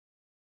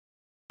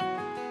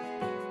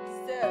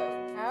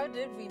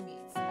did we meet?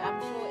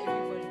 I'm sure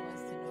everybody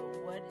wants to know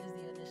what is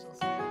the initial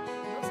story.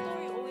 Your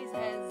story always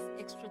has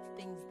extra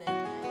things that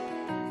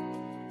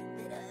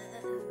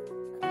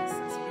are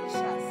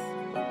suspicious.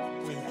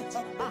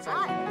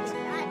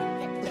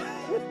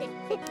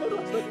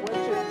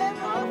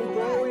 I'm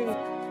going.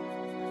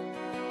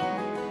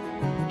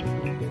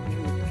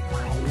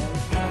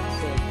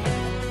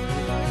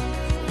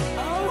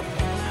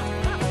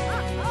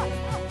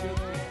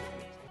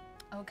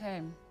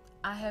 Okay,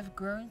 I have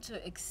grown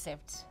to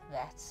accept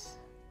that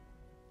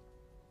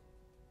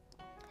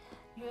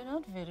you're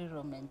not very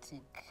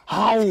romantic.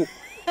 How?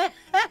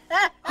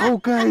 How,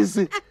 guys?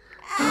 And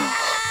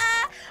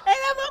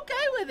I'm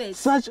okay with it.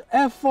 Such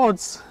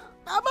efforts.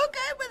 I'm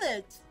okay with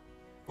it.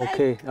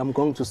 Okay, I'm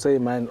going to say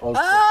mine also.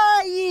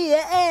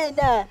 Yeah, and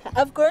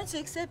I've grown to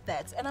accept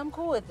that, and I'm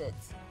cool with it.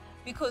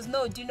 Because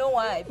do you know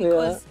why?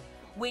 Because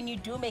when you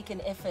do make an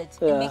effort,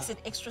 it makes it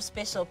extra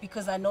special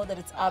because I know that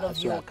it's out of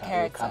your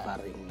character.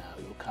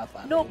 You're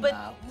covering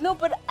now.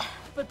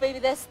 But baby,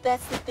 that's the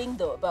thing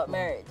though about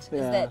marriage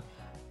is that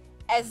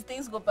as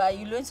things go by,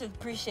 you learn to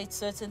appreciate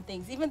certain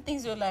things, even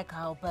things you're like,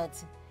 how,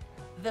 but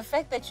the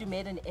fact that you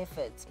made an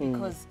effort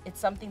because it's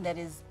something that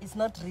is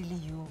not really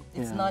you,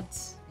 it's not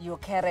your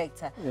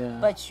character,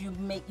 but you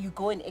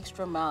go an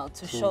extra mile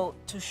to show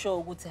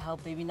good to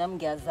help, baby. I'm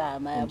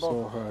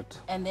so hurt.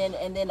 And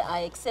then I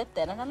accept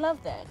that and I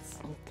love that.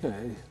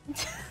 Okay.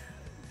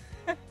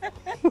 I'm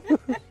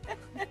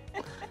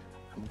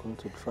going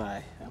to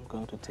try. I'm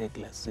going to take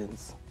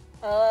lessons.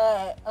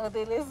 Are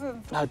they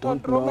lessons? I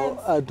don't know.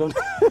 I don't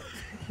know.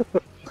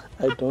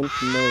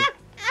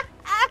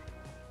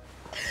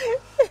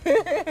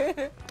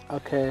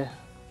 Okay.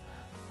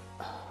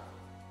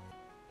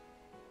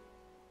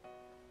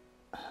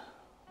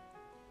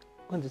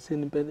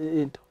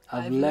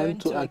 I've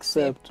learned to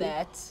accept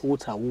that.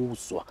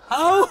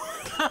 Oh!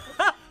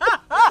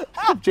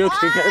 I'm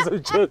joking, guys.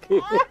 I'm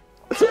joking.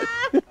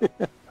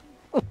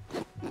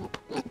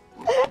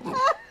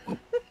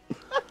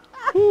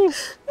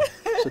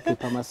 So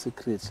keep my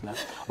secrets.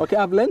 Okay,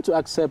 I've learned to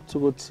accept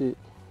what. Singing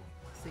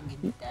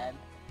dad.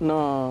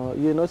 No,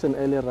 you're not an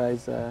early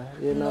riser.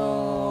 You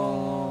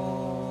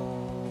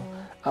know,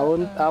 I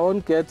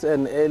won't get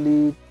an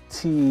early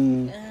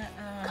tea,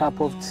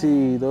 cup of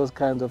tea, those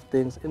kinds of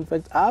things. In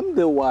fact, I'm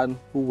the one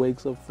who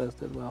wakes up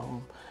first at my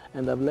home,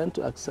 and I've learned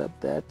to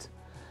accept that.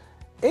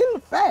 In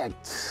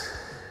fact,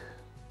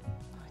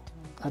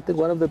 I think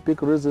one of the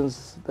big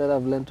reasons that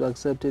I've learned to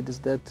accept it is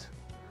that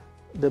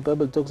the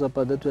Bible talks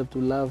about that we have to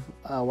love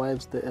our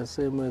wives the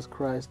same way as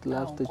Christ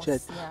loves the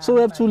church. So we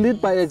have to lead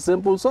by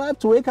example. So I have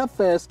to wake up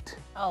first.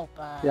 Oh,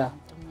 well,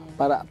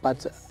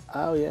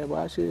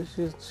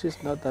 she's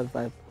not that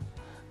vibe.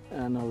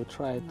 No, we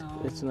tried.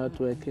 No. It's not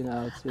working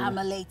out. I'm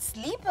a late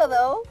sleeper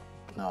though.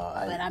 No,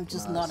 but I'm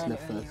just not an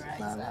early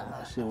riser.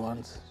 No, she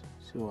wants.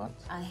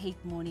 I hate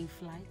morning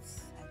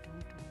flights. I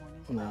don't do morning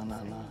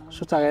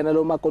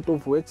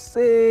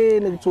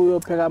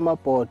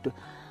flights.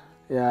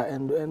 Yeah,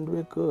 and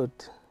we're good.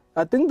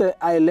 I think that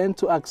I learned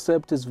to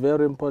accept is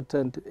very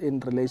important in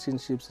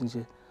relationships.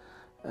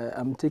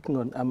 I'm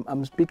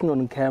speaking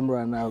on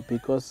camera now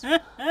because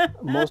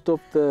most of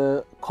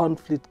the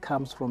conflict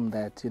comes from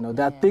that. You know,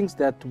 there are things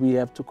that we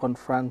have to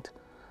confront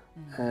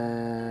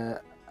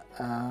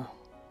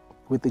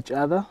with each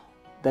other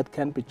that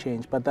can be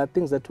changed, but there are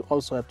things that we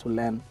also have to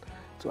learn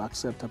to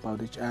accept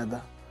about each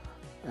other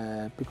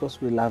because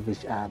we love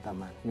each other,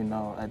 man. You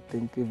know, I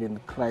think even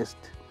Christ.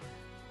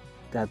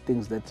 There are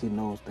things that he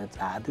knows that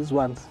these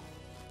ones,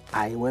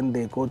 when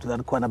they go to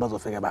that corner,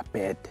 about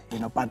bad, you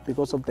know. But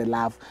because of the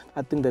love,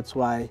 I think that's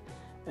why.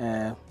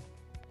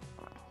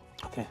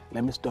 Okay,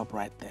 let me stop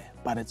right there.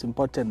 But it's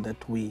important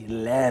that we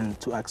learn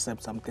to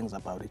accept some things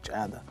about each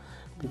other,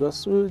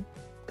 because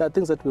there are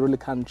things that we really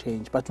can't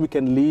change, but we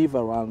can live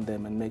around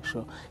them and make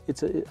sure.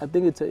 I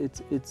think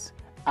it's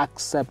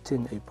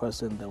accepting a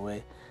person the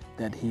way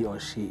that he or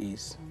she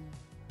is,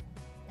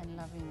 and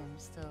loving them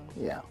still.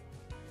 Yeah.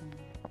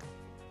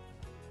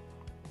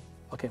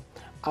 Okay,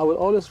 I will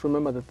always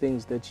remember the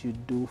things that you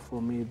do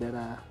for me that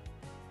are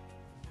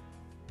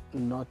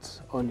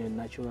not on your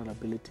natural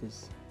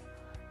abilities,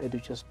 that you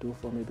just do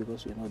for me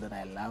because you know that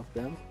I love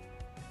them,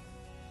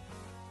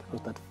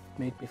 because that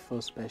make me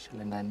feel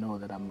special and I know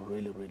that I'm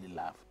really, really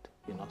loved,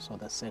 you know, so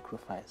the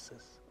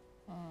sacrifices.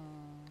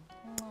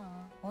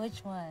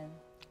 Which one?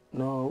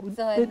 No,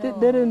 so they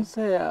didn't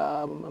say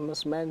I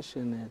must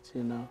mention it,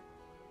 you know.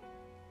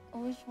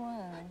 Which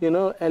one? You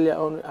know, earlier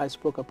on I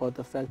spoke about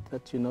the fact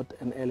that you're not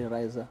an early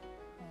riser.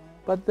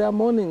 But there are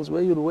mornings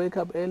where you'll wake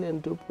up early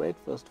and do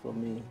breakfast for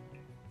me.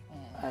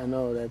 I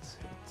know that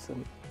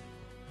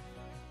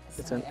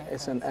it's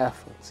an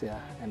effort,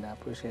 and I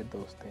appreciate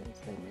those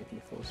things. They make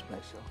me feel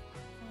special.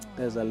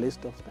 There's a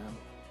list of them.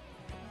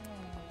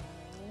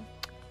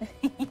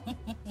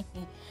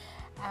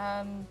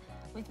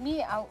 With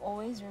me, I'll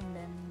always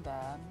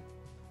remember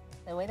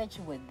the way that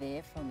you were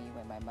there for me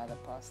when my mother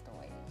passed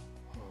away.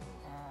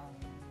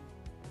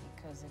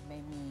 Because it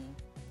made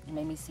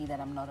me see that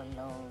I'm not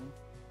alone,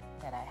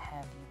 that I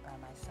have you by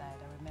my side.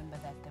 I remember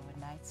that there were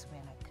nights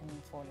when I couldn't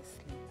fall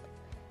asleep.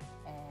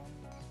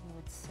 And he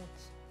would sit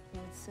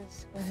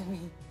with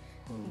me.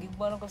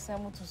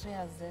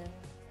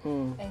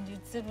 And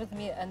you'd sit with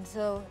me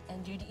until,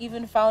 and you'd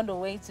even found a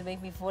way to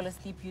make me fall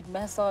asleep. You'd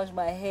massage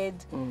my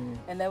head,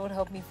 and that would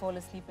help me fall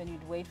asleep, and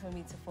you'd wait for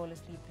me to fall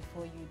asleep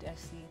before you'd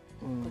actually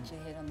put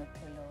your head on the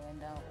pillow.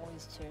 And I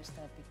always cherish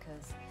that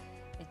because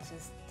it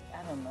just,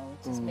 I don't know,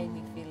 it just made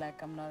me feel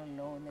like I'm not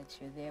alone,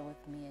 that you're there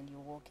with me and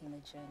you're walking the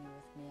journey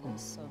with me, and I'm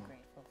so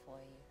grateful for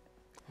you.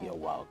 You're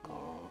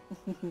welcome.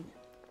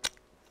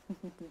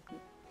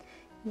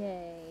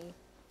 Yay.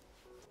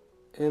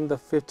 In the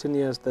 15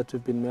 years that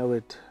we've been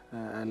married,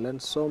 I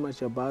learned so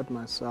much about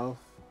myself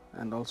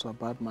and also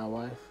about my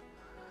wife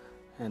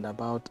and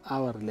about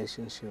our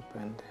relationship,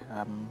 and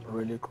I'm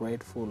really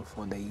grateful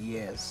for the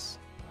years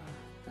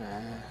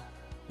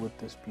with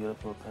this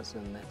beautiful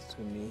person next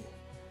to me,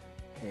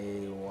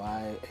 a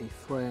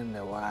friend,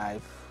 a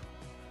wife,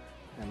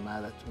 a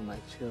mother to my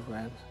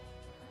children,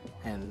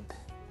 and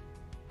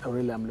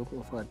I'm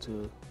looking forward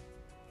to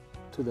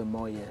the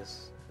more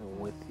years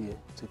with you,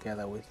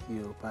 together with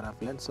you. But I've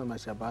learned so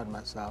much about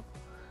myself,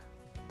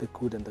 the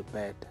good and the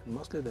bad, and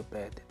mostly the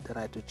bad. I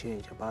try to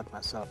change about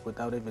myself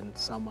without even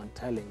someone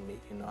telling me.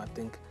 You know, I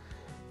think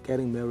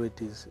getting married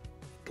is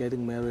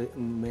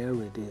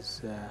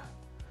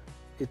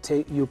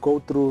you go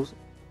through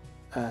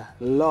a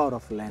lot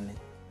of learning,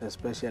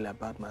 especially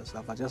about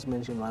myself. I just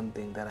mentioned one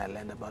thing that I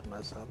learned about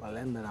myself. I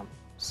learned that I'm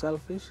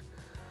selfish,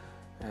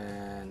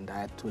 and I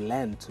had to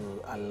learn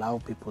to allow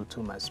people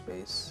to my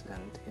space.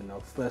 And you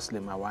know, firstly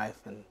my wife,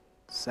 and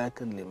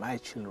secondly my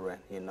children.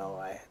 You know,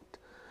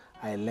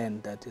 I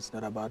learned that it's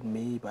not about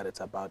me, but it's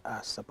about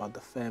us, about the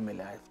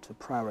family. I have to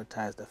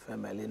prioritize the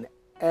family in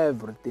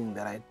everything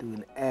that I do,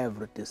 in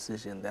every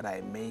decision that I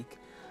make.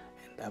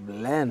 And I've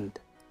learned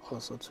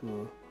also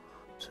to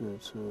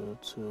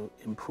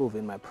improve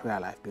in my prayer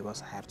life,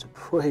 because I have to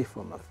pray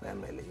for my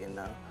family, you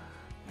know.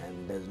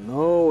 And there's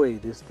no way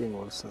this thing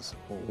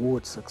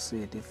would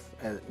succeed if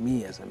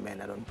me as a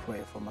man, I don't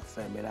pray for my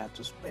family. I have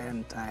to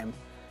spend time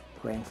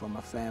praying for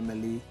my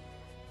family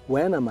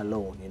when I'm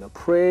alone, you know,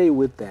 pray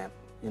with them.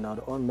 You know,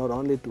 not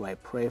only do I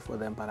pray for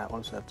them, but I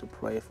also have to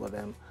pray for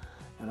them.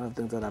 And one of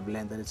the things that I've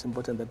learned, that it's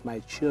important that my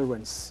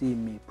children see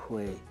me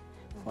pray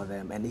for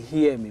them and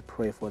hear me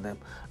pray for them.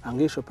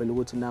 Angisho phela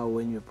ukuthi now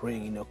when you're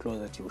praying in your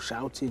closet, you're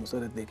shouting so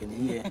that they can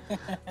hear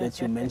that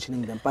you're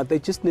mentioning them. But they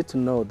just need to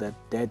know that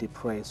Daddy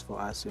prays for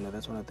us. You know,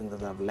 that's one of the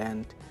things that I've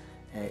learned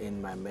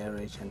in my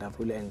marriage, and I've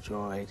really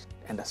enjoyed,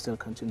 and I still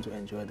continue to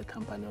enjoy the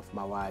company of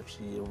my wife.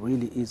 She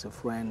really is a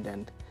friend,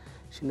 and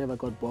she never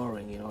got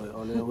boring. You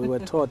know, we were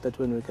taught that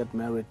when we get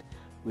married,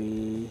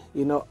 you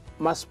know,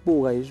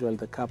 masbuga usually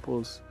the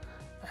couples,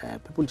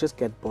 people just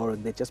get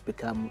boring. They just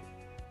become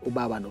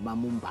ubaba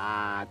nomama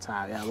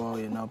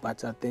Mbatha, you know.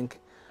 But I think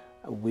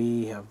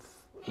we have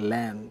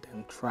learned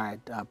and tried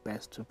our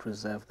best to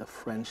preserve the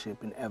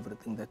friendship in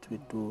everything that we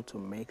do, to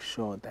make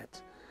sure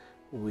that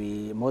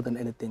we, more than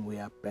anything, we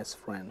are best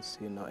friends,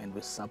 you know, and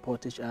we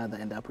support each other.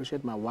 And I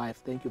appreciate my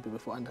wife. Thank you, people,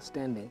 for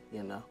understanding,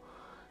 you know.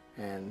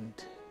 And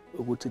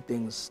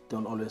things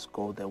don't always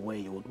go the way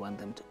you would want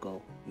them to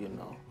go, you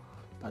know.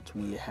 But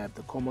we have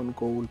the common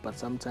goal, but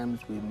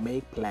sometimes we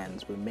make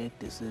plans, we make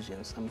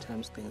decisions.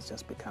 Sometimes things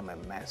just become a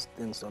mess.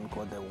 Things don't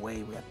go the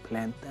way we had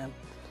planned them.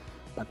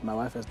 But my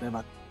wife has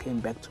never came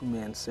back to me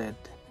and said,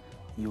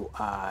 you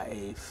are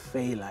a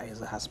failure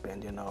as a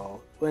husband, you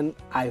know. When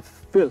I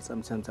feel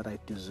sometimes that I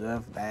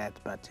deserve that,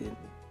 but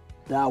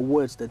there are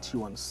words that she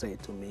won't say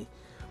to me.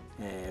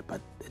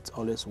 But it's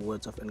always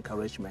words of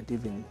encouragement,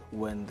 even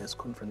when there's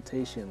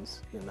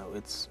confrontations, you know,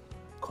 it's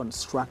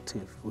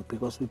constructive,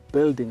 because we're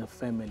building a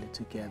family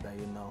together,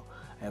 you know.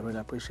 I really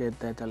appreciate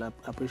that. I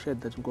appreciate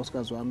that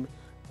unkosikazi wami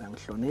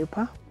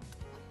uyangihlonipha.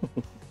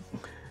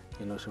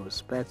 You know, she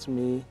respects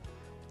me,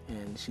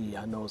 and she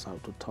knows how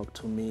to talk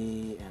to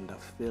me, and I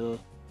feel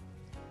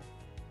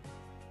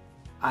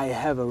I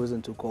have a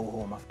reason to go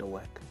home after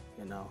work,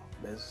 you know.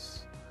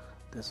 There's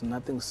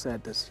nothing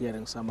sad as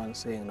hearing someone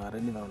saying, no, I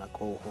don't even want to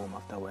go home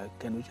after work.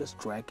 Can we just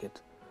drag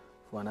it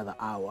for another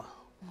hour?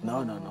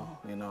 No.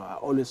 You know, I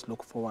always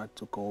look forward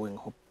to going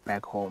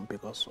back home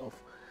because of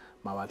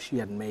my wife. She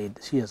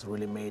has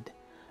really made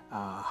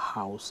our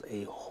house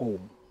a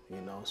home,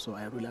 you know. So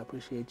I really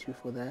appreciate you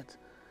for that.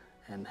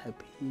 And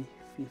happy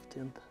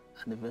 15th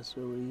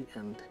anniversary,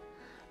 and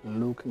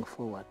looking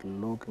forward to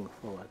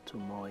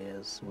more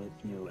years with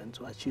you and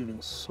to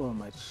achieving so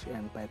much.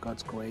 And by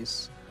God's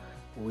grace,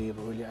 we've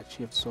really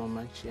achieved so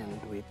much,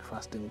 and we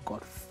trust in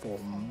God for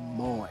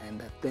more.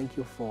 And I thank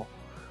you for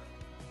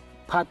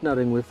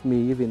partnering with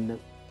me even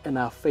in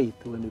our faith,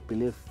 when we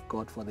believe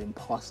God for the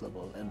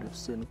impossible, and we've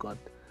seen God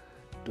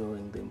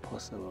doing the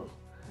impossible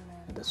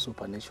and the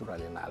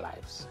supernatural in our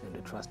lives, and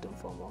we trust Him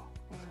for more.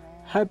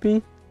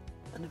 Happy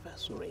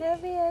anniversary.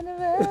 Happy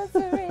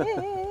anniversary.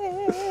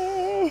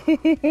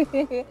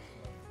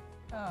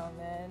 Oh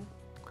man.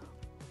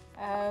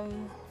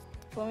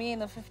 For me, in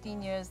the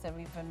 15 years that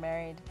we've been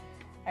married,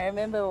 I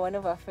remember one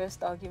of our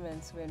first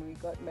arguments when we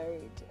got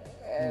married.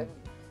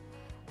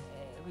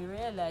 we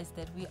realized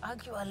that we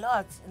argue a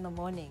lot in the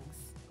mornings,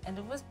 and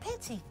it was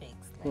petty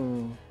things,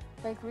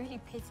 like really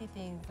petty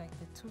things, like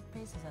the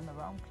toothpaste is in the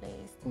wrong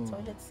place, the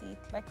toilet seat,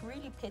 like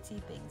really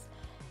petty things.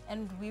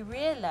 And we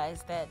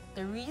realized that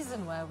the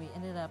reason why we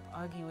ended up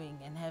arguing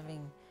and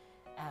having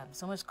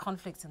so much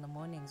conflict in the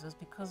mornings was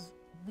because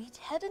we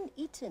hadn't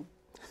eaten.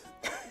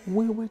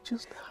 We were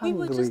just hungry.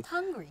 We were just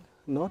hungry.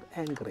 Not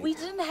angry. We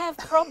didn't have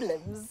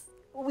problems.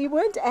 We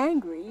weren't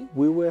angry.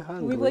 We were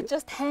hungry. We were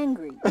just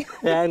hangry.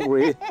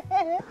 Angry.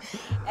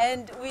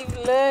 And we've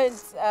learned,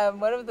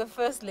 one of the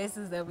first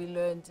lessons that we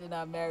learned in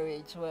our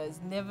marriage was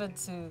never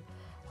to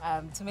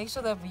make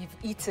sure that we've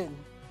eaten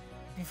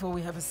before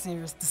we have a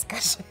serious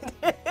discussion.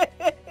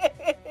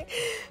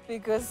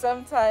 Because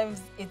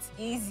sometimes it's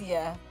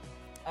easier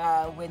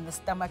when the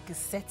stomach is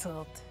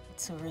settled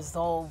to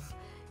resolve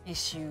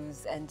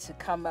issues and to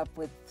come up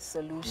with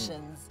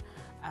solutions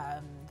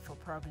for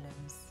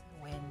problems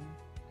when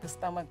the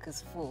stomach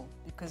is full,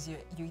 because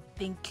you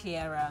think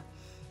clearer.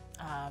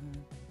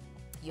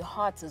 Your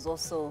heart is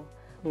also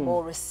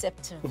more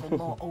receptive and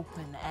more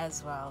open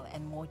as well,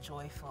 and more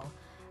joyful.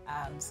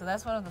 So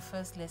that's one of the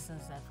first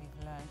lessons that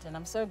we've learned, and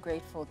I'm so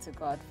grateful to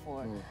God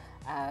for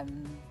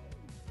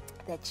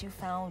that you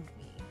found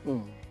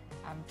me.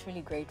 I'm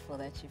truly grateful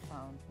that you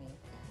found me.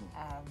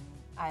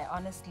 I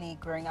honestly,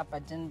 growing up, I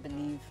didn't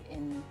believe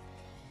in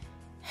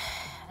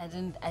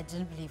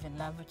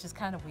love, which is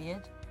kind of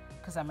weird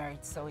because I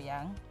married so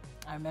young.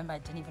 I remember I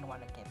didn't even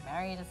want to get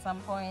married at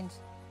some point,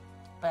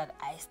 but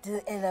I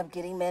still ended up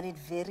getting married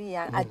very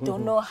young. I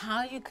don't know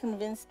how you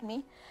convinced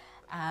me,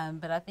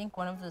 but I think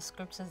one of the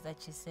scriptures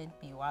that you sent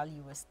me while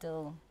you were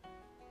still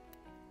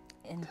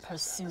in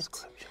pursuit.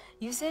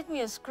 You sent me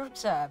a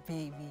scripture,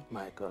 baby.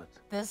 My God.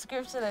 The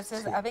scripture that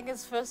says, I think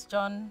it's 1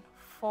 John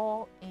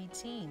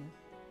 4:18,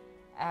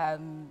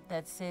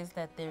 that says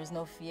that there is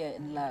no fear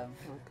in love.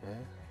 Okay.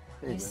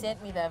 You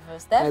sent me that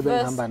verse. That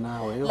verse,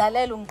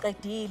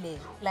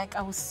 like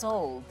I was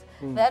sold.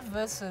 That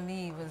verse for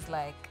me was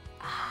like,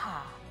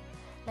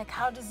 like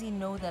how does he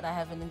know that I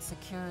have an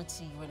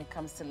insecurity when it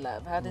comes to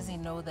love? How does he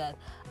know that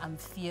I'm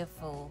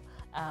fearful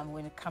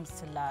when it comes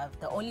to love?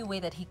 The only way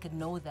that he could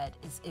know that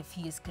is if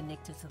he is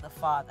connected to the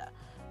Father,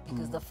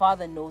 because the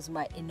Father knows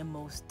my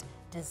innermost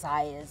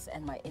desires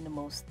and my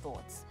innermost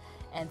thoughts.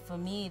 And for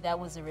me, that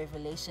was a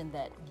revelation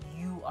that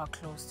you are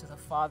close to the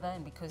Father,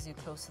 and because you're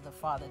close to the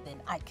Father, then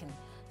I can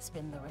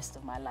spend the rest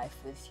of my life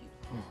with you.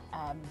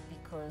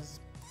 Because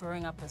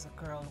growing up as a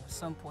girl, it was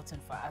so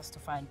important for us to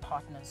find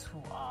partners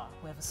who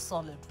have a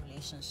solid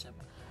relationship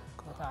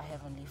with our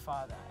Heavenly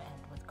Father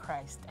and with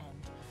Christ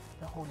and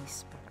the Holy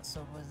Spirit.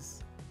 So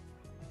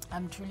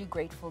I'm truly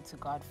grateful to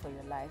God for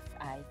your life.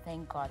 I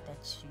thank God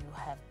that you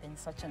have been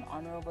such an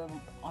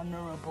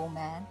honorable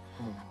man.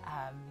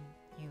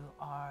 You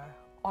are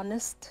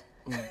honest.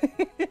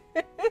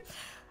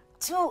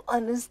 Too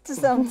honest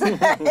sometimes.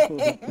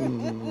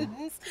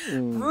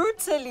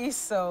 Brutally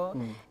so.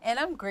 And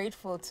I'm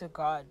grateful to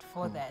God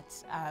for that,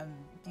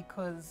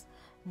 because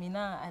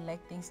Mina, I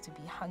like things to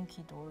be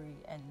hunky-dory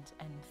and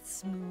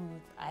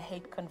smooth. I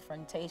hate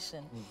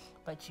confrontation,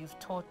 but you've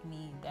taught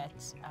me that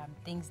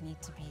things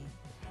need to be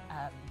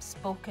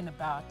spoken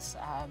about.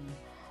 I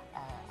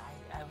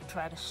would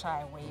try to shy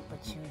away,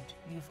 but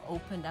you've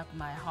opened up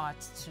my heart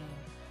to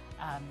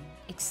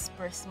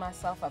express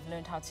myself. I've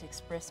learned how to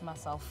express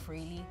myself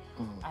freely.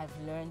 I've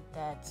learned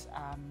that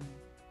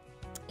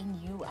in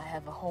you I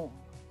have a home.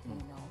 You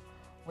know,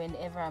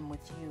 whenever I'm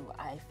with you,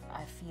 I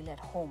feel at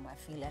home. I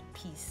feel at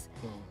peace,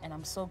 and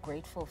I'm so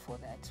grateful for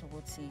that.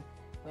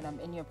 When I'm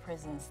in your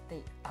presence,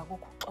 there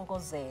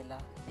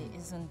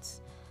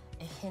isn't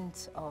a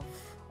hint of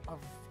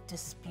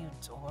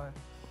dispute or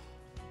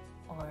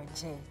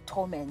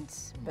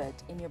torment,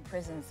 but in your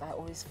presence I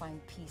always find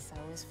peace, I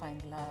always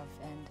find love,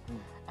 and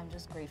I'm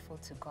just grateful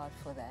to God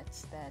for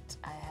that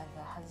I have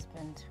a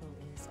husband who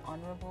is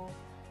honorable,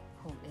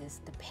 who is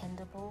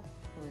dependable,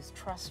 who is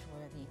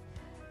trustworthy,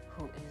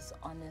 who is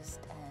honest,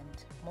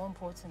 and more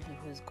importantly,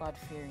 who is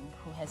God-fearing,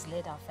 who has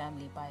led our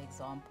family by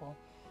example.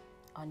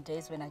 On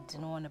days when I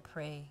didn't want to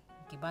pray,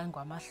 I'm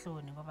like,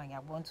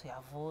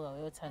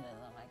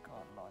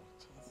 oh Lord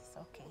Jesus,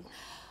 okay.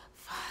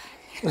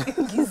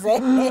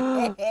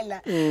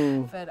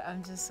 But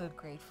I'm just so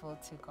grateful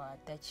to God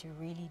that you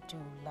really do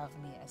love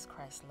me as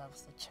Christ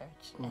loves the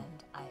church,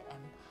 and I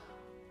am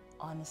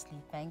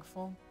honestly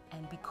thankful,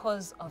 and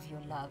because of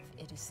your love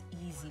it is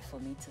easy for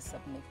me to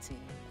submit to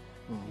you.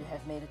 You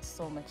have made it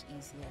so much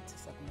easier to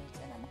submit,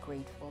 and I'm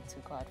grateful to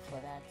God for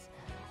that.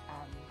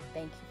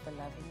 Thank you for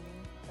loving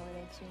me the way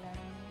that you love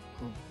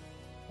me.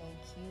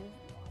 Thank you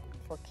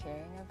for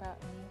caring about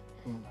me.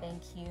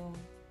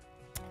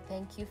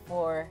 Thank you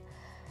for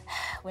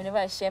whenever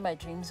I share my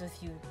dreams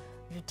with you,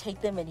 you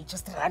take them and you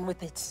just run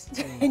with it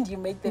and you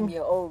make them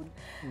your own.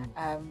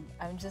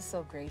 I'm just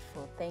so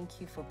grateful. Thank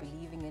you for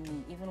believing in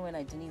me, even when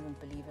I didn't even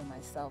believe in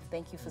myself.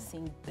 Thank you for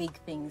seeing big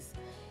things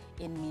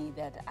in me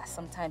that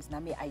sometimes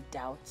Nami I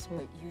doubt,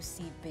 but you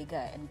see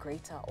bigger and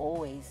greater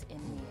always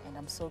in me, and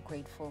I'm so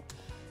grateful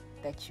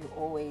that you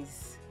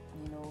always,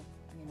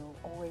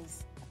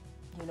 always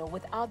you know,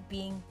 without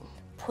being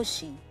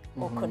pushy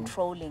or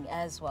controlling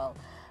as well.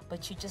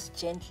 But you just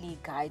gently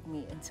guide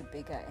me into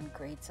bigger and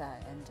greater.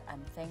 And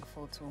I'm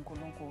thankful to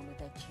Nkulunkulu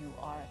that you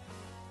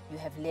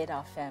have led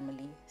our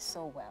family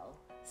so well,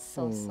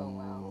 so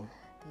well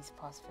these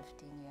past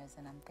 15 years.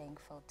 And I'm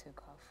thankful to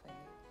God for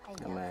you. I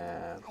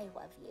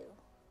love you.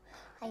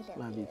 I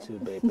love you too,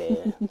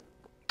 baby.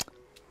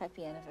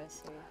 Happy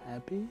anniversary.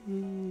 Happy.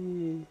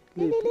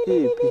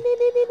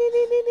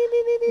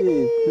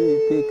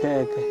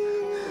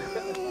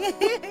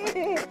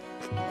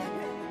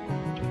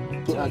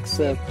 To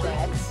accept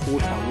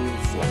what I will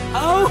for.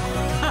 Oh!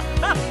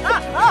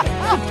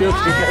 I'm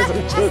joking, guys, I'm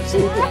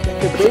joking.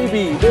 The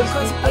baby, I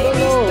don't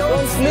know,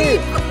 don't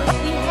sleep.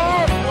 We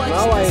have watched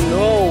now I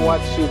know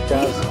what she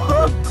does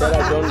that I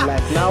don't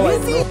like. Now I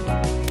know.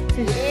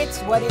 It's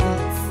what it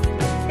is.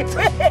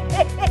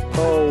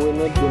 Oh, we're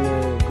not gonna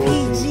go.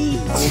 PG.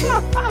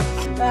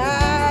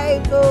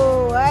 I go.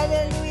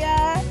 Hallelujah.